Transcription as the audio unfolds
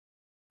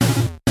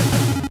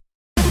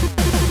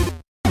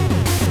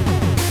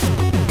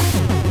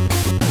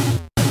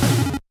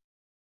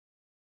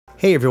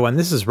Hey everyone,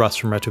 this is Russ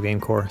from Retro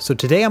Game Core. So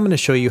today I'm going to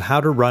show you how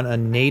to run a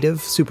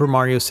native Super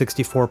Mario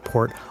 64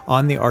 port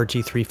on the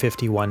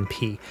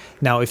RG351P.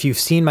 Now if you've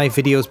seen my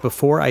videos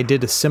before, I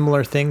did a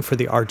similar thing for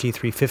the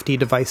RG350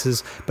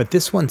 devices, but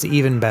this one's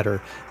even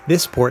better.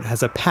 This port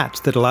has a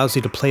patch that allows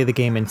you to play the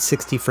game in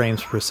 60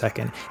 frames per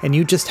second, and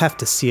you just have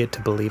to see it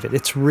to believe it.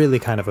 It's really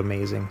kind of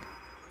amazing.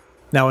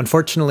 Now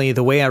unfortunately,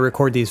 the way I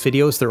record these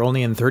videos, they're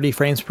only in 30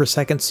 frames per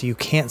second, so you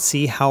can't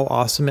see how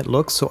awesome it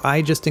looks, so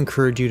I just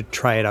encourage you to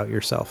try it out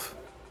yourself.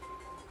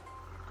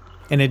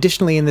 And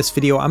additionally in this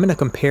video, I'm going to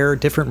compare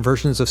different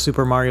versions of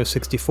Super Mario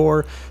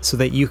 64 so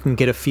that you can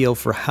get a feel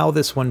for how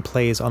this one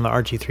plays on the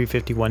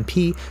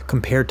RG351P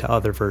compared to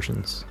other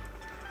versions.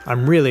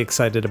 I'm really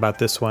excited about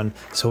this one,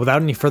 so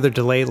without any further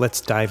delay, let's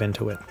dive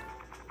into it.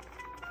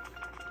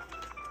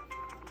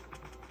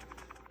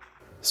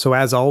 So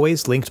as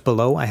always, linked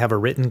below, I have a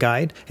written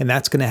guide, and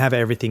that's going to have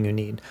everything you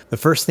need. The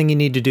first thing you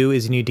need to do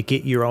is you need to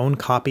get your own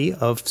copy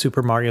of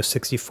Super Mario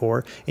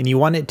 64, and you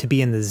want it to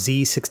be in the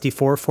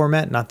Z64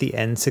 format, not the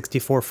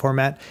N64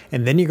 format,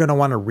 and then you're going to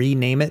want to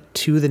rename it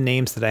to the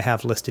names that I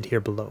have listed here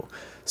below.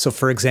 So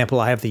for example,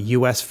 I have the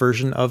US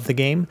version of the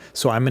game,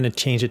 so I'm going to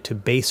change it to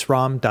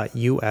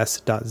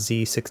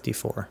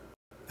baserom.us.z64.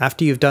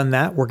 After you've done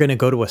that, we're going to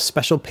go to a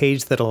special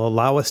page that'll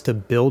allow us to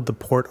build the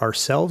port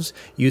ourselves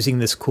using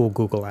this cool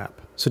Google app.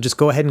 So just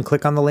go ahead and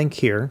click on the link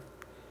here,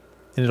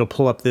 and it'll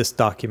pull up this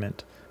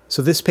document.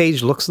 So this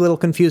page looks a little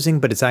confusing,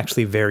 but it's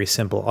actually very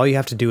simple. All you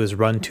have to do is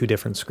run two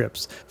different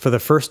scripts. For the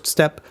first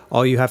step,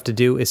 all you have to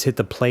do is hit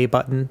the play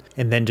button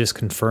and then just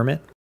confirm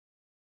it.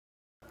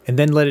 And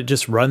then let it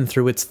just run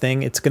through its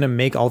thing. It's going to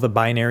make all the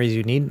binaries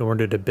you need in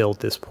order to build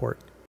this port.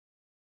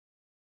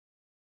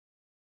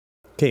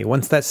 Okay,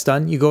 once that's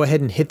done, you go ahead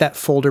and hit that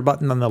folder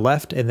button on the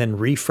left and then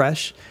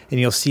refresh,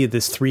 and you'll see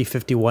this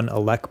 351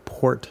 elec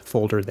port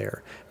folder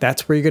there.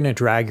 That's where you're going to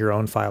drag your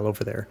own file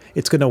over there.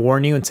 It's going to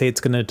warn you and say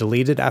it's going to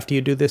delete it after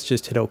you do this.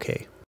 Just hit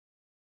OK.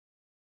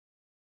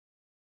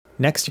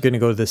 Next, you're going to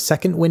go to the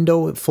second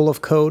window full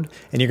of code,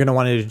 and you're going to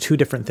want to do two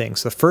different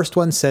things. The first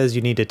one says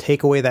you need to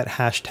take away that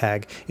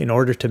hashtag in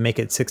order to make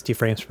it 60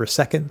 frames per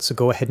second, so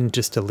go ahead and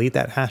just delete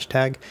that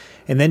hashtag.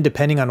 And then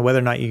depending on whether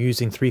or not you're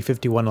using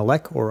 351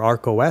 elec or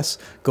ArkOS,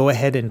 go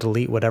ahead and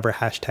delete whatever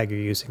hashtag you're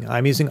using.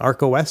 I'm using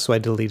ArkOS, so I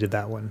deleted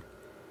that one.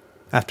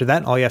 After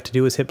that, all you have to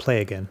do is hit play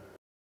again.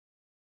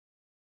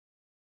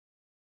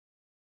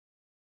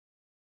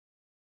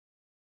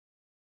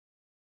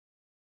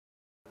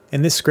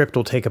 And this script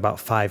will take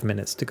about 5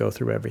 minutes to go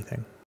through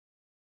everything.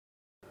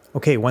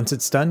 Okay, once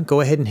it's done,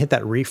 go ahead and hit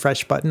that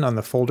refresh button on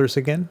the folders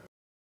again.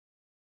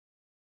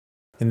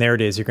 And there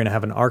it is, you're going to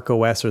have an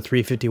ArkOS or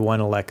 351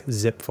 elec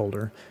zip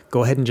folder.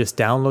 Go ahead and just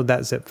download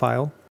that zip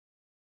file.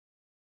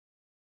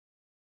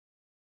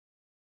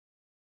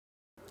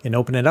 And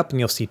open it up and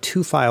you'll see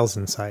two files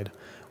inside.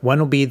 One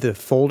will be the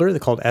folder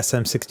called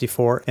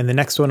SM64, and the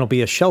next one will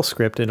be a shell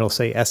script and it'll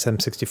say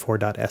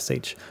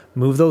sm64.sh.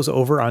 Move those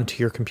over onto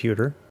your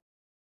computer.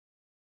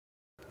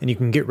 And you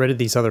can get rid of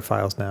these other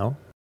files now.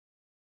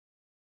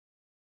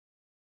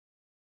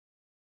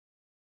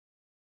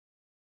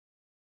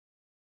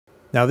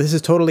 Now this is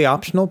totally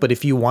optional, but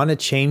if you want to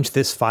change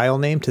this file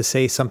name to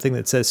say something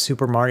that says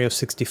Super Mario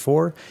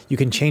 64, you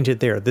can change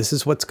it there. This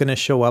is what's going to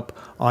show up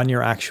on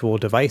your actual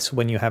device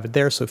when you have it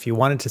there. So if you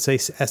want it to say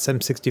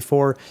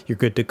SM64, you're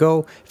good to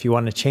go. If you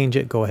want to change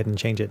it, go ahead and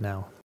change it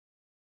now.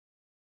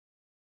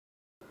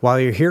 While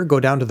you're here, go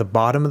down to the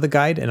bottom of the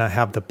guide, and I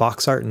have the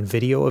box art and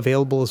video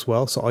available as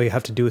well, so all you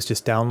have to do is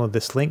just download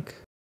this link.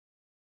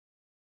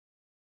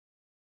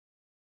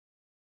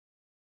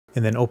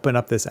 And then open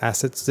up this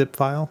assets zip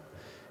file,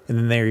 and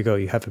then there you go,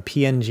 you have a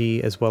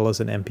PNG as well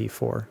as an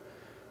MP4.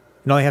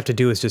 And all you have to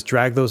do is just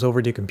drag those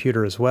over to your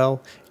computer as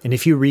well, and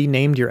if you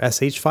renamed your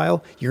SH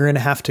file, you're going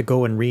to have to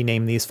go and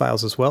rename these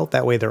files as well,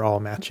 that way they're all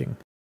matching.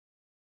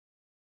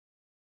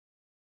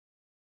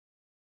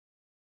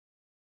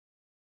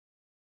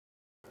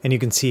 And you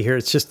can see here,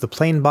 it's just the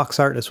plain box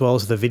art as well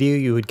as the video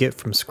you would get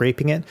from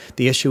scraping it.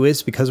 The issue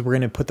is because we're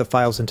going to put the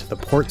files into the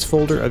ports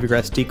folder of your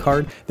SD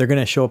card, they're going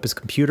to show up as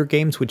computer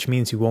games, which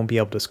means you won't be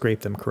able to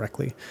scrape them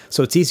correctly.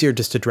 So it's easier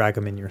just to drag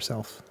them in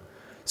yourself.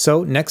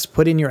 So next,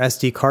 put in your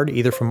SD card,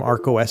 either from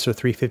ArkOS or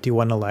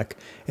 351 elec,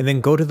 and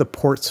then go to the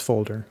ports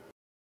folder.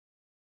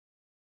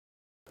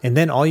 And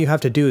then all you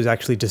have to do is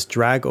actually just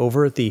drag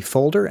over the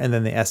folder and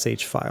then the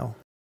SH file.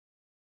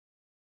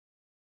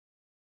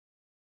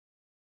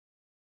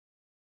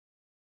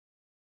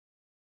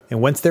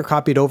 And once they're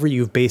copied over,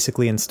 you've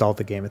basically installed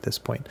the game at this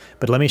point.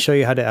 But let me show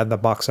you how to add the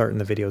box art in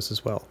the videos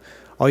as well.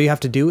 All you have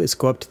to do is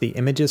go up to the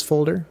images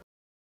folder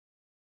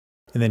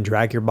and then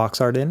drag your box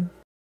art in.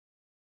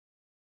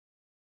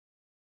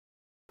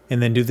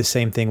 And then do the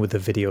same thing with the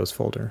videos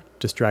folder.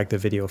 Just drag the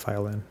video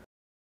file in.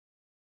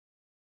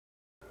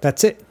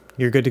 That's it.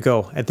 You're good to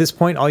go. At this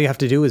point, all you have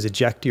to do is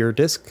eject your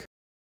disk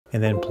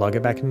and then plug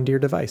it back into your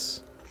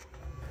device.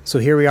 So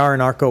here we are in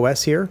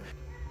ArkOS here.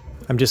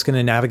 I'm just going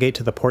to navigate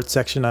to the port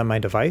section on my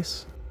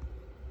device,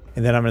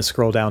 and then I'm going to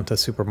scroll down to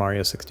Super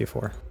Mario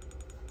 64.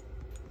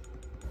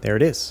 There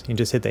it is. You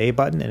just hit the A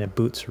button and it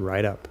boots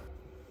right up.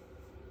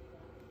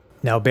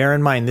 Now bear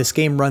in mind, this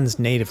game runs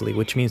natively,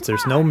 which means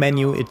there's no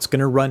menu. It's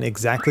going to run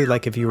exactly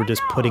like if you were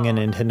just putting a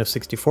Nintendo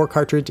 64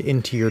 cartridge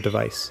into your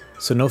device.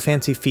 So no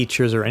fancy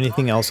features or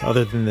anything else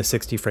other than the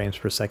 60 frames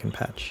per second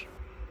patch.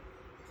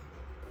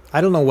 I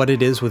don't know what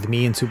it is with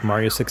me and Super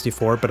Mario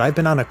 64, but I've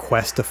been on a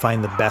quest to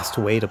find the best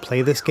way to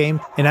play this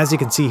game, and as you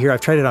can see here, I've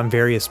tried it on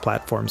various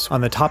platforms.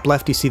 On the top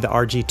left you see the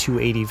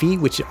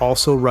RG280V, which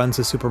also runs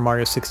a Super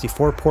Mario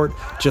 64 port,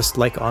 just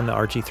like on the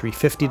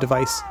RG350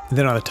 device. And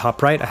then on the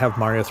top right I have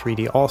Mario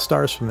 3D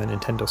All-Stars from the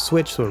Nintendo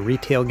Switch, so a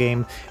retail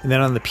game. And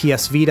then on the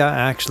PS Vita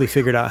I actually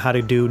figured out how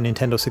to do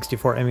Nintendo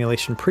 64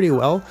 emulation pretty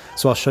well,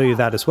 so I'll show you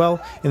that as well.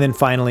 And then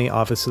finally,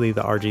 obviously,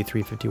 the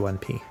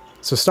RG351P.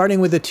 So starting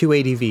with the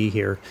 280V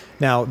here,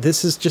 now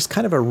this is just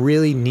kind of a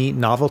really neat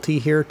novelty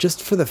here,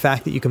 just for the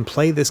fact that you can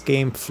play this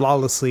game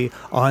flawlessly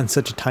on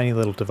such a tiny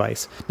little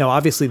device. Now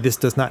obviously this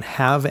does not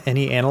have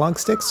any analog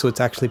sticks, so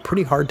it's actually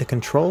pretty hard to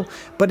control,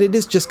 but it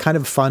is just kind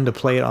of fun to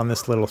play it on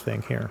this little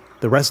thing here.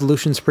 The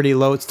resolution's pretty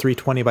low, it's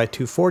 320 by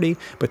 240,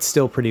 but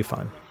still pretty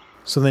fun.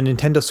 So the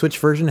Nintendo Switch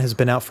version has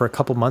been out for a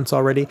couple months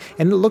already,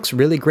 and it looks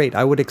really great.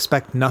 I would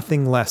expect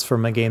nothing less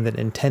from a game that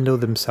Nintendo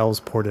themselves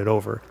ported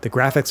over. The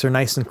graphics are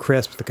nice and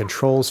crisp, the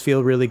controls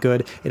feel really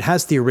good. It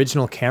has the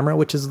original camera,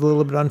 which is a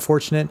little bit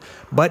unfortunate,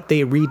 but they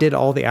redid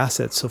all the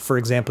assets. So for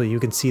example, you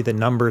can see the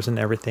numbers and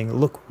everything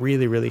look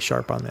really, really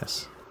sharp on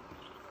this.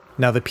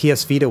 Now the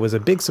PS Vita was a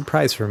big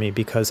surprise for me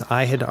because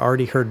I had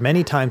already heard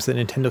many times that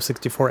Nintendo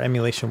 64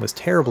 emulation was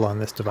terrible on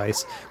this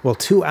device. Well,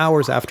 2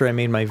 hours after I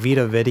made my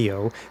Vita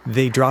video,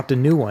 they dropped a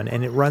new one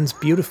and it runs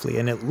beautifully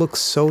and it looks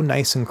so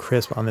nice and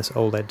crisp on this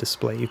OLED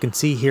display. You can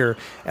see here,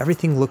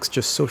 everything looks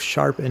just so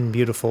sharp and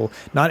beautiful.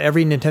 Not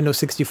every Nintendo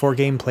 64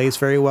 game plays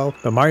very well,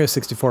 but Mario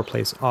 64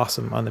 plays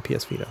awesome on the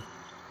PS Vita.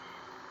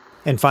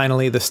 And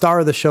finally, the star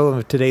of the show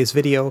of today's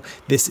video,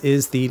 this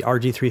is the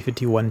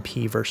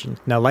RG351P version.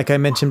 Now, like I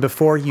mentioned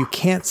before, you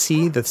can't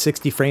see the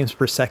 60 frames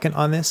per second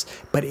on this,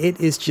 but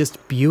it is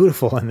just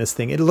beautiful on this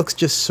thing. It looks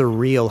just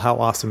surreal how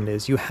awesome it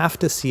is. You have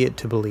to see it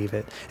to believe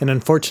it. And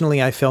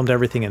unfortunately, I filmed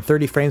everything in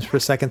 30 frames per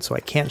second, so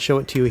I can't show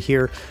it to you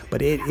here,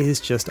 but it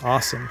is just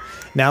awesome.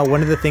 Now,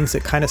 one of the things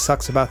that kind of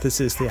sucks about this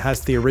is it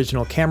has the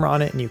original camera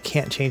on it, and you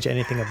can't change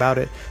anything about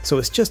it, so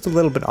it's just a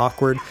little bit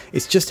awkward.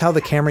 It's just how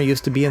the camera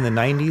used to be in the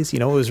 90s. You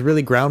know, it was really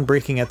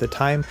groundbreaking at the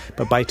time,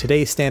 but by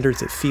today's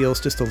standards it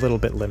feels just a little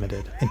bit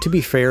limited. And to be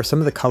fair, some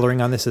of the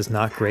coloring on this is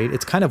not great.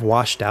 It's kind of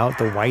washed out.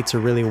 The whites are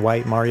really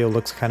white, Mario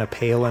looks kind of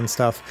pale and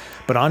stuff,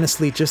 but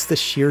honestly, just the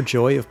sheer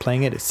joy of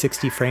playing it at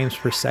 60 frames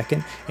per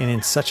second and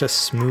in such a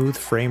smooth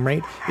frame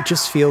rate, it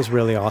just feels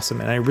really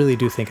awesome, and I really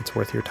do think it's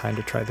worth your time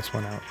to try this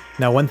one out.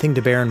 Now, one thing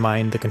to bear in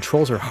mind, the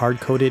controls are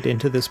hard-coded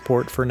into this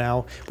port for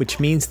now, which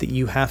means that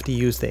you have to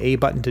use the A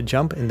button to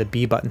jump and the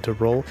B button to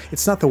roll.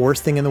 It's not the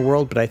worst thing in the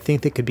world, but I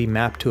think they could be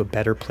mapped to a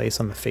better place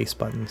on the face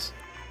buttons.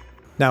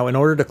 Now, in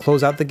order to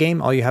close out the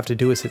game, all you have to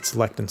do is hit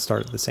select and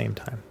start at the same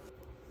time.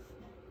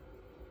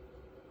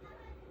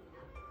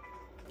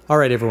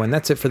 Alright everyone,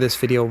 that's it for this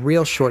video,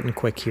 real short and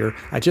quick here.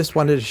 I just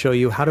wanted to show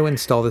you how to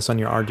install this on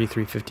your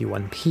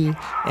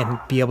RG351P and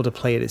be able to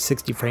play it at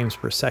 60 frames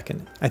per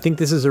second. I think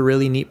this is a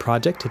really neat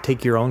project to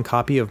take your own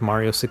copy of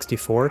Mario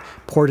 64,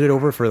 port it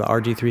over for the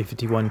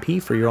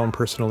RG351P for your own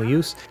personal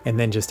use, and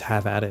then just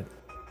have at it.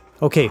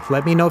 Okay,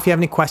 let me know if you have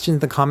any questions in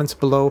the comments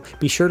below.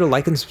 Be sure to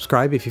like and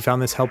subscribe if you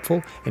found this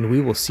helpful, and we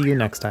will see you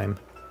next time.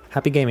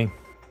 Happy gaming!